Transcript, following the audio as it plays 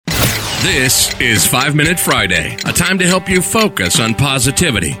This is 5 Minute Friday, a time to help you focus on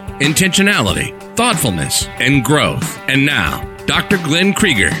positivity, intentionality, thoughtfulness, and growth. And now, Dr. Glenn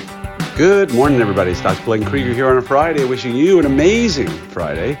Krieger. Good morning, everybody. It's Dr. Glenn Krieger here on a Friday, wishing you an amazing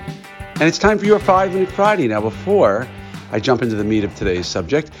Friday. And it's time for your 5 Minute Friday. Now, before I jump into the meat of today's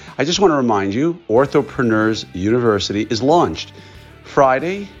subject, I just want to remind you, Orthopreneurs University is launched.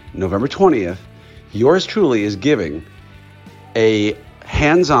 Friday, November 20th, yours truly is giving a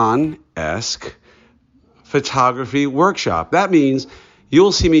hands-on-esque photography workshop. That means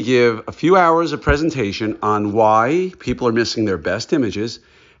you'll see me give a few hours of presentation on why people are missing their best images,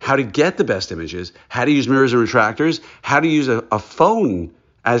 how to get the best images, how to use mirrors and retractors, how to use a phone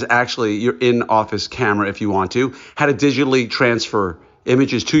as actually your in-office camera if you want to, how to digitally transfer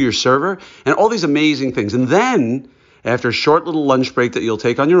images to your server, and all these amazing things. And then, after a short little lunch break that you'll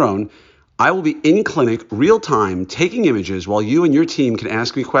take on your own, I will be in clinic real time taking images while you and your team can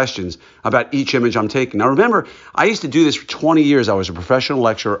ask me questions about each image I'm taking. Now remember, I used to do this for 20 years. I was a professional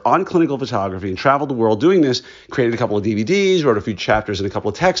lecturer on clinical photography and traveled the world doing this, created a couple of DVDs, wrote a few chapters in a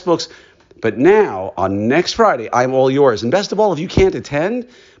couple of textbooks. But now, on next Friday, I'm all yours. And best of all, if you can't attend,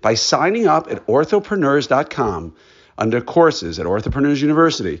 by signing up at orthopreneurs.com under courses at Orthopreneurs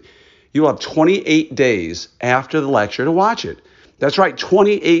University, you will have 28 days after the lecture to watch it. That's right,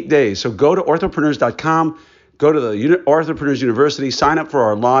 28 days. So go to orthopreneurs.com, go to the Orthopreneurs University, sign up for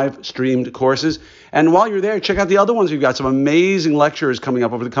our live streamed courses. And while you're there, check out the other ones. We've got some amazing lectures coming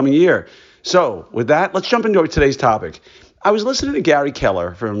up over the coming year. So with that, let's jump into today's topic. I was listening to Gary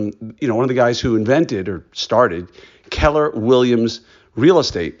Keller from, one of the guys who invented or started Keller Williams Real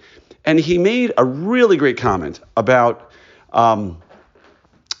Estate. And he made a really great comment about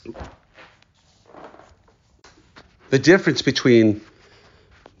the difference between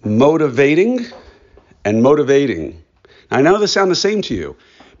motivating and motivating. Now, I know they sound the same to you,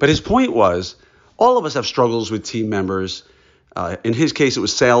 but his point was all of us have struggles with team members. In his case, it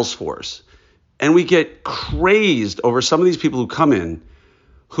was Salesforce. And we get crazed over some of these people who come in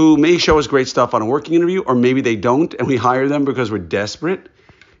who may show us great stuff on a working interview, or maybe they don't, and we hire them because we're desperate.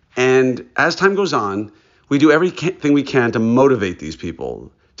 And as time goes on, we do everything we can to motivate these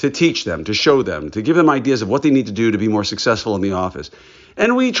people, to teach them, to show them, to give them ideas of what they need to do to be more successful in the office.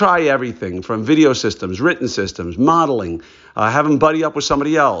 And we try everything from video systems, written systems, modeling, have them buddy up with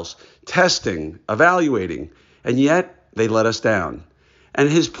somebody else, testing, evaluating, and yet they let us down. And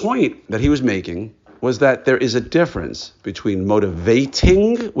his point that he was making was that there is a difference between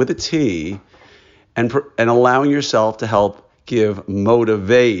motivating with a T and allowing yourself to help give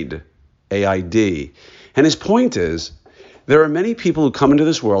motivate, A-I-D. And his point is, there are many people who come into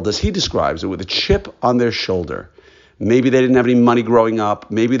this world, as he describes it, with a chip on their shoulder. Maybe they didn't have any money growing up.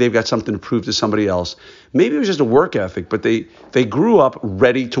 Maybe they've got something to prove to somebody else. Maybe it was just a work ethic, but they grew up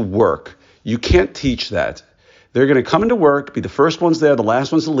ready to work. You can't teach that. They're going to come into work, be the first ones there, the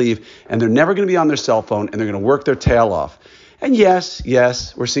last ones to leave, and they're never going to be on their cell phone, and they're going to work their tail off. And yes,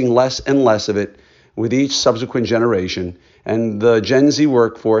 we're seeing less and less of it with each subsequent generation. And the Gen Z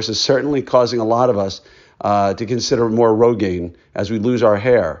workforce is certainly causing a lot of us to consider more Rogaine as we lose our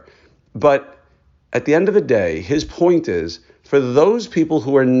hair. But at the end of the day, his point is, for those people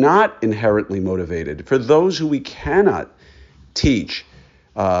who are not inherently motivated, for those who we cannot teach,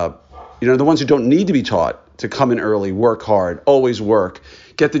 the ones who don't need to be taught to come in early, work hard, always work,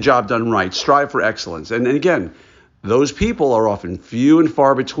 get the job done right, strive for excellence. And again, those people are often few and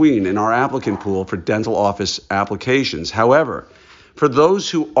far between in our applicant pool for dental office applications. However, for those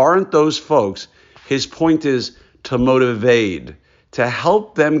who aren't those folks, his point is to motivate, to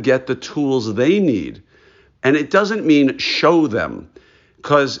help them get the tools they need. And it doesn't mean show them,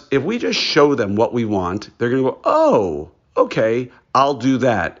 because if we just show them what we want, they're going to go, oh, okay, I'll do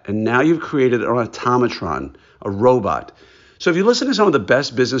that. And now you've created an automatron, a robot. So if you listen to some of the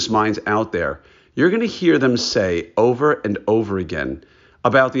best business minds out there, you're going to hear them say over and over again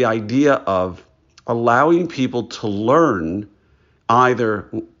about the idea of allowing people to learn either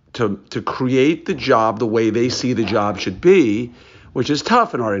to create the job the way they see the job should be, which is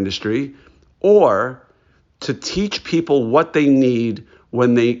tough in our industry, or to teach people what they need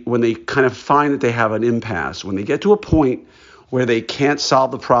when they kind of find that they have an impasse, when they get to a point where they can't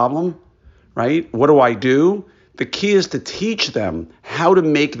solve the problem, right? What do I do? The key is to teach them how to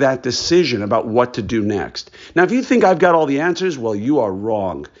make that decision about what to do next. Now, if you think I've got all the answers, well, you are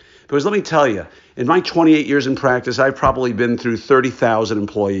wrong. Because let me tell you, in my 28 years in practice, I've probably been through 30,000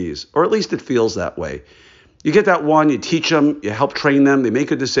 employees, or at least it feels that way. You get that one, you teach them, you help train them, they make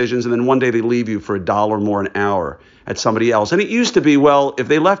good decisions, and then one day they leave you for $1 more an hour at somebody else. And it used to be, well, if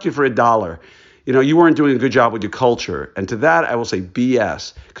they left you for $1, you weren't doing a good job with your culture. And to that, I will say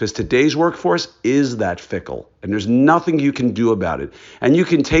BS, because today's workforce is that fickle, and there's nothing you can do about it. And you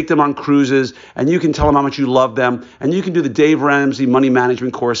can take them on cruises, and you can tell them how much you love them, and you can do the Dave Ramsey money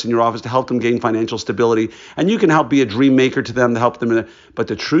management course in your office to help them gain financial stability, and you can help be a dream maker to them to help them. But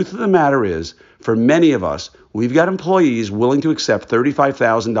the truth of the matter is, for many of us, we've got employees willing to accept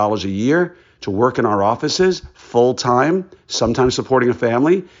 $35,000 a year to work in our offices full time, sometimes supporting a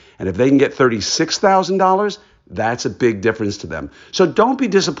family. And if they can get $36,000, that's a big difference to them. So don't be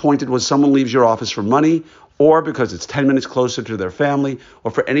disappointed when someone leaves your office for money or because it's 10 minutes closer to their family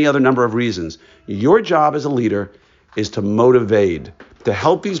or for any other number of reasons. Your job as a leader is to motivate, to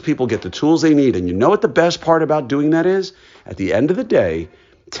help these people get the tools they need. And you know what the best part about doing that is? At the end of the day,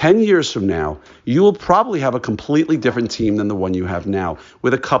 10 years from now, you will probably have a completely different team than the one you have now,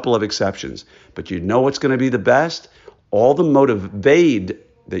 with a couple of exceptions. But you know what's going to be the best? All the motivate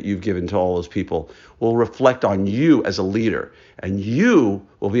that you've given to all those people will reflect on you as a leader. And you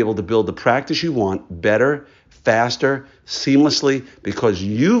will be able to build the practice you want better, faster, seamlessly, because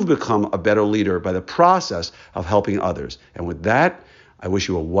you've become a better leader by the process of helping others. And with that, I wish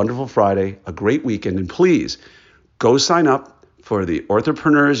you a wonderful Friday, a great weekend, and please go sign up for the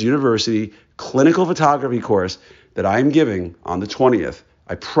Entrepreneurs University clinical photography course that I'm giving on the 20th.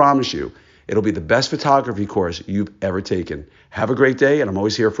 I promise you, it'll be the best photography course you've ever taken. Have a great day, and I'm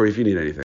always here for you if you need anything.